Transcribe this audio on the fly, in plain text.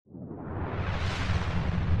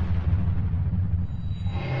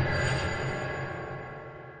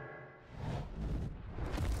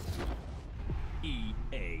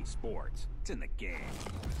sports. It's in the game.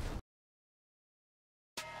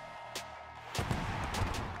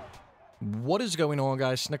 What is going on,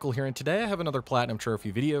 guys? Snickel here, and today I have another Platinum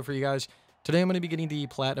Trophy video for you guys. Today I'm going to be getting the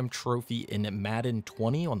Platinum Trophy in Madden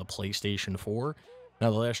 20 on the PlayStation 4.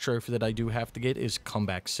 Now, the last trophy that I do have to get is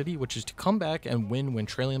Comeback City, which is to come back and win when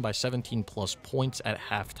trailing by 17 plus points at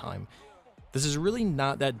halftime. This is really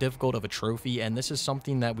not that difficult of a trophy, and this is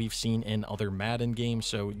something that we've seen in other Madden games,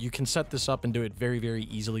 so you can set this up and do it very, very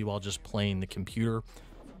easily while just playing the computer.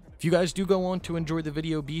 If you guys do go on to enjoy the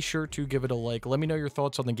video, be sure to give it a like. Let me know your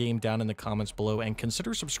thoughts on the game down in the comments below, and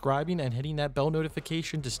consider subscribing and hitting that bell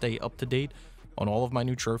notification to stay up to date on all of my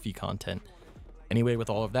new trophy content. Anyway, with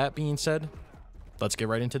all of that being said, let's get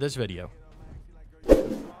right into this video.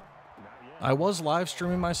 I was live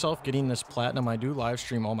streaming myself getting this platinum. I do live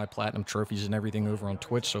stream all my platinum trophies and everything over on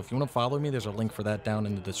Twitch, so if you want to follow me, there's a link for that down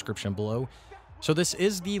in the description below. So this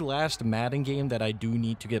is the last Madden game that I do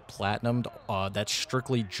need to get platinumed. That's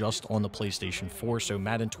strictly just on the PlayStation 4. So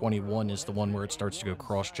Madden 21 is the one where it starts to go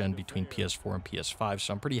cross-gen between PS4 and PS5.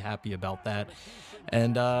 So I'm pretty happy about that.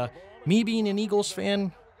 And me being an Eagles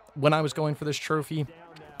fan, when I was going for this trophy,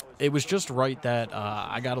 it was just right that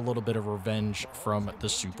I got a little bit of revenge from the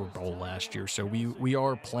Super Bowl last year. So we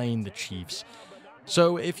are playing the Chiefs.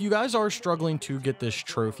 So if you guys are struggling to get this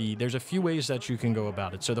trophy, there's a few ways that you can go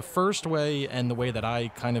about it. So the first way, and the way that I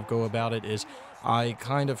kind of go about it, is I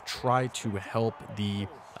kind of try to help the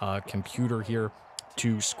computer here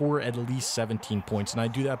to score at least 17 points. And I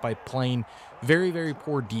do that by playing very, very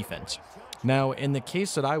poor defense. Now, in the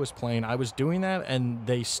case that I was playing, I was doing that and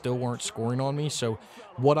they still weren't scoring on me. So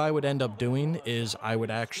what I would end up doing is I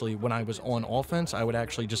would actually, when I was on offense, I would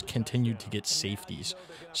actually just continue to get safeties.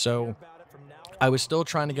 So I was still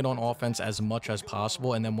trying to get on offense as much as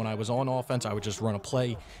possible, and then when I was on offense, I would just run a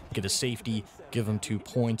play, get a safety, give them 2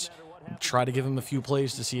 points, try to give them a few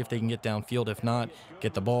plays to see if they can get downfield. If not,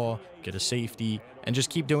 get the ball, get a safety, and just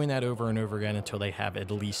keep doing that over and over again until they have at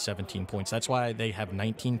least 17 points. That's why they have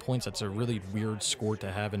 19 points. That's a really weird score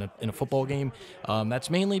to have in a football game. That's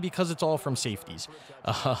mainly because it's all from safeties.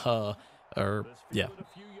 Yeah,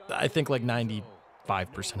 I think like 95%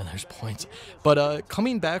 of those points. But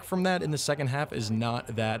coming back from that in the second half is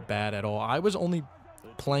not that bad at all. I was only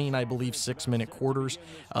playing, I believe, 6-minute quarters,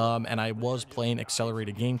 and I was playing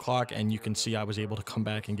accelerated game clock, and you can see I was able to come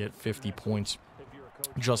back and get 50 points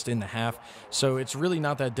just in the half. So it's really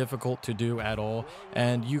not that difficult to do at all,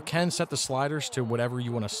 and you can set the sliders to whatever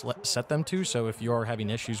you want to set them to. So if you are having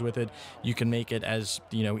issues with it, you can make it as,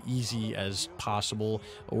 you know, easy as possible,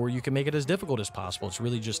 or you can make it as difficult as possible. It's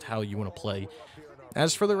really just how you want to play.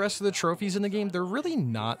 As for the rest of the trophies in the game, they're really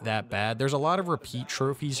not that bad. There's a lot of repeat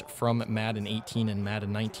trophies from Madden 18 and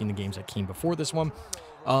Madden 19, the games that came before this one.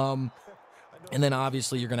 And then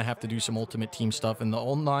obviously you're going to have to do some Ultimate Team stuff, and the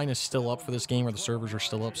online is still up for this game, or the servers are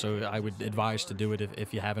still up, so I would advise to do it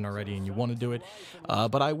if you haven't already and you want to do it.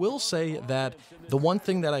 But I will say that the one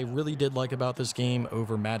thing that I really did like about this game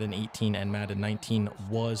over Madden 18 and Madden 19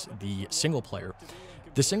 was the single player.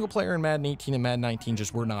 The single player in Madden 18 and Madden 19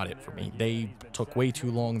 just were not it for me. They took way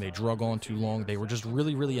too long. They drug on too long. They were just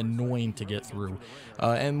really, really annoying to get through.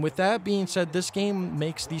 And with that being said, this game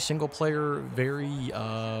makes the single player very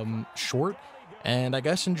short and I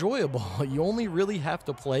guess enjoyable. You only really have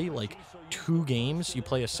to play like 2 games. You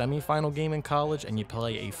play a semifinal game in college and you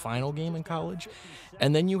play a final game in college.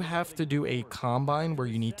 And then you have to do a combine where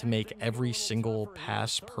you need to make every single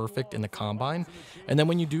pass perfect in the combine. And then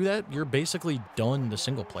when you do that, you're basically done the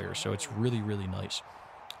single player. So it's really, really nice.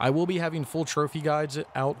 I will be having full trophy guides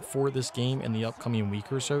out for this game in the upcoming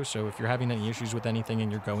week or so. So if you're having any issues with anything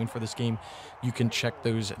and you're going for this game, you can check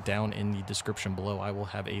those down in the description below. I will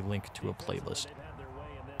have a link to a playlist.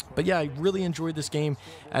 But yeah, I really enjoyed this game.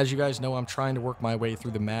 As you guys know, I'm trying to work my way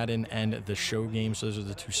through the Madden and the show games. Those are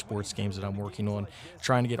the 2 sports games that I'm working on,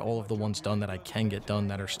 trying to get all of the ones done that I can get done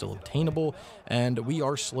that are still obtainable. And we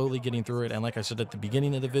are slowly getting through it. And like I said at the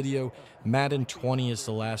beginning of the video, Madden 20 is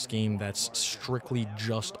the last game that's strictly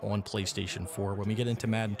just on PlayStation 4. When we get into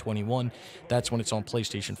Madden 21, that's when it's on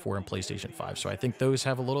PlayStation 4 and PlayStation 5. So I think those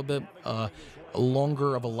have a little bit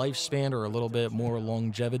longer of a lifespan, or a little bit more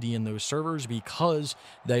longevity in those servers, because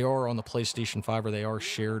they are on the PlayStation 5, or they are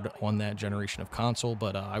shared on that generation of console.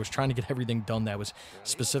 But I was trying to get everything done that was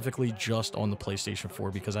specifically just on the PlayStation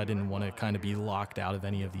 4, because I didn't want to kind of be locked out of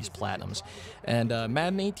any of these platinums. And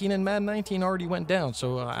Madden 18 and Madden 19 already went down,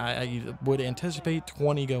 so I would anticipate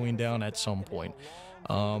 20 going down at some point.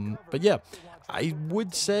 But yeah, I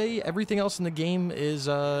would say everything else in the game is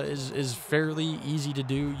fairly easy to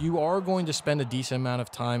do. You are going to spend a decent amount of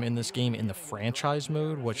time in this game in the franchise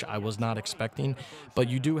mode, which I was not expecting, but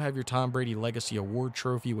you do have your Tom Brady Legacy Award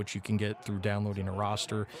trophy, which you can get through downloading a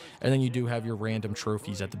roster, and then you do have your random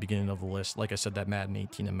trophies at the beginning of the list, like I said, that Madden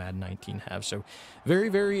 18 and Madden 19 have. So very,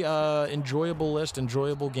 very enjoyable list,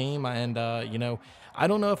 enjoyable game, and you know, I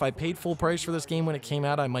don't know if I paid full price for this game when it came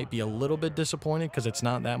out. I might be a little bit disappointed because it's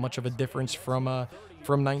not that much of a difference from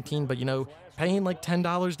 19, but you know, paying like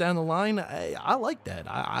 $10 down the line, I like that.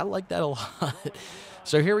 I like that a lot.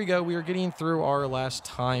 So here we go. We are getting through our last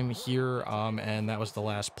time here, and that was the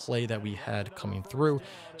last play that we had coming through.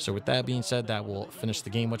 So with that being said, that will finish the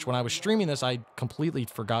game, which when I was streaming this, I completely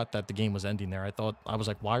forgot that the game was ending there. I was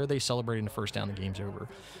like, why are they celebrating the first down? The game's over.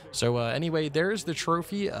 So anyway, there's the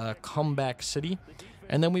trophy, Comeback City.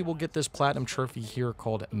 And then we will get this platinum trophy here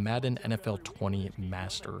called Madden NFL 20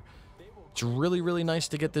 Master. It's really, really nice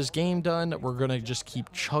to get this game done. We're going to just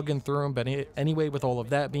keep chugging through them. But anyway, with all of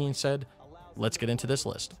that being said, let's get into this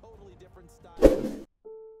list.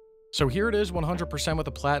 So here it is, 100% with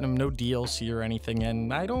the platinum, no DLC or anything,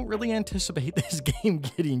 and I don't really anticipate this game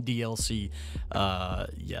getting DLC.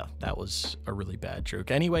 Yeah, that was a really bad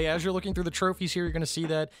joke. Anyway, as you're looking through the trophies here, you're going to see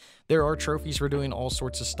that there are trophies for doing all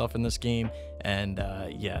sorts of stuff in this game, and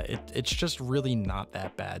yeah, it's just really not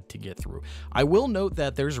that bad to get through. I will note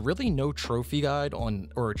that there's really no trophy guide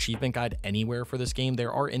or achievement guide anywhere for this game.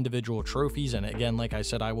 There are individual trophies, and again, like I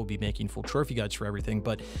said, I will be making full trophy guides for everything,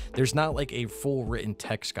 but there's not like a full written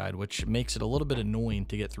text guide, which makes it a little bit annoying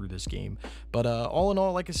to get through this game. But all in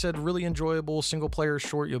all, like I said, really enjoyable. Single player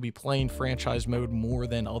short. You'll be playing franchise mode more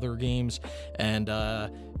than other games, and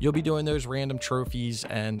you'll be doing those random trophies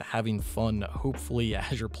and having fun, hopefully,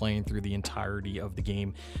 as you're playing through the entirety of the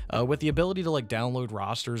game. With the ability to like download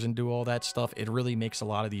rosters and do all that stuff, it really makes a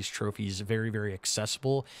lot of these trophies very, very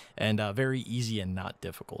accessible and very easy and not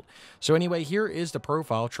difficult. So anyway, here is the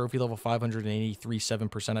profile. Trophy level 583,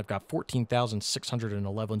 7%. I've got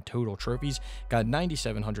 14,611 total trophies. Got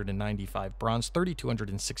 9,795 bronze,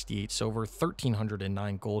 3,268 silver,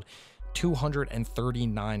 1,309 gold,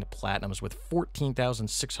 239 platinums with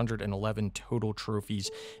 14,611 total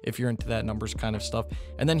trophies, if you're into that numbers kind of stuff.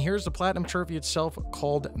 And then here's the platinum trophy itself,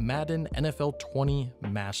 called Madden NFL 20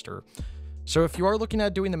 Master. So if you are looking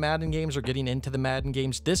at doing the Madden games or getting into the Madden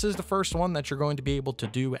games, this is the first one that you're going to be able to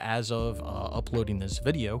do as of uploading this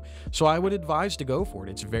video. So I would advise to go for it.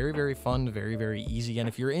 It's very, very fun, very, very easy. And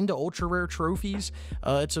if you're into ultra rare trophies,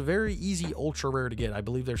 it's a very easy ultra rare to get. I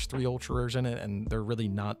believe there's 3 ultra rares in it, and they're really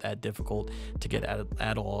not that difficult to get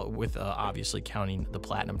at all, with obviously counting the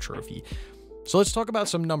platinum trophy. So let's talk about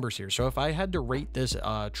some numbers here. So if I had to rate this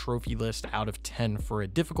trophy list out of 10 for a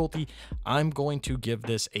difficulty, I'm going to give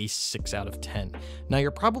this a 6 out of 10. Now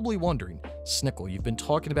you're probably wondering, Snickel, you've been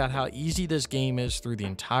talking about how easy this game is through the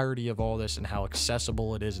entirety of all this and how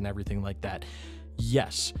accessible it is and everything like that.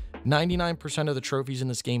 Yes, 99% of the trophies in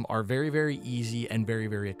this game are very, very easy and very,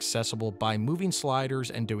 very accessible by moving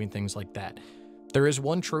sliders and doing things like that. There is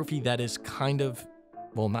one trophy that is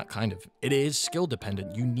well, not kind of, it is skill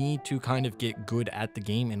dependent. You need to kind of get good at the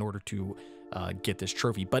game in order to get this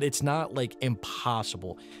trophy, but it's not like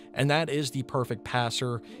impossible. And that is the perfect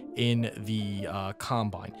passer in the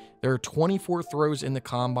combine. There are 24 throws in the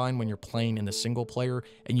combine when you're playing in the single player,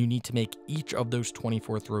 and you need to make each of those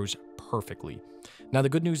 24 throws perfectly. Now, the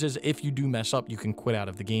good news is if you do mess up, you can quit out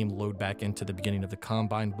of the game, load back into the beginning of the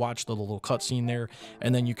combine, watch the little cutscene there,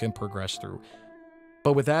 and then you can progress through.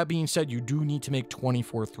 But with that being said, you do need to make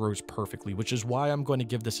 24 throws perfectly, which is why I'm going to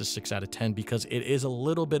give this a 6 out of 10, because it is a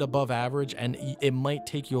little bit above average, and it might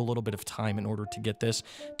take you a little bit of time in order to get this,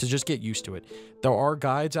 to just get used to it. There are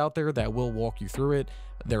guides out there that will walk you through it.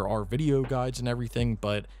 There are video guides and everything,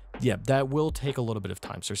 but yeah, that will take a little bit of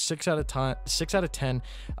time. So 6 out of 10.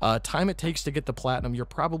 Time it takes to get the platinum, you're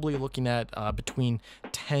probably looking at between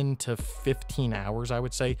 10 to 15 hours, I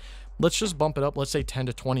would say. Let's just bump it up. Let's say 10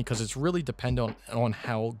 to 20, because it's really dependent on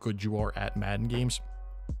how good you are at Madden games.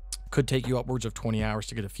 Could take you upwards of 20 hours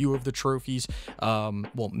to get a few of the trophies.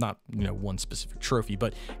 Well, not, one specific trophy,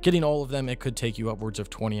 but getting all of them, it could take you upwards of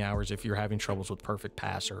 20 hours if you're having troubles with perfect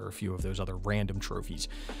passer or a few of those other random trophies.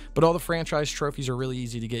 But all the franchise trophies are really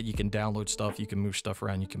easy to get. You can download stuff, you can move stuff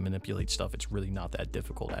around, you can manipulate stuff. It's really not that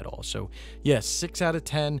difficult at all. So yeah, 6 out of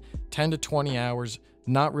 10, 10 to 20 hours.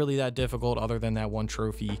 Not really that difficult other than that one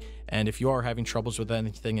trophy. And if you are having troubles with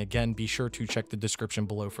anything, again, be sure to check the description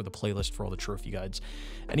below for the playlist for all the trophy guides.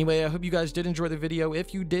 Anyway, I hope you guys did enjoy the video.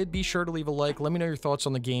 If you did, be sure to leave a like. Let me know your thoughts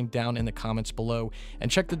on the game down in the comments below. And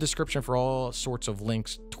check the description for all sorts of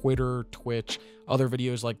links, Twitter, Twitch, other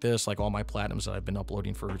videos like this, like all my platinums that I've been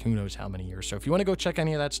uploading for who knows how many years. So if you want to go check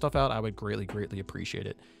any of that stuff out, I would greatly appreciate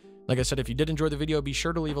it. Like I said, if you did enjoy the video, be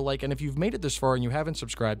sure to leave a like. And if you've made it this far and you haven't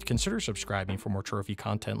subscribed, consider subscribing for more trophy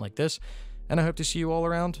content like this. And I hope to see you all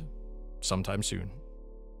around sometime soon.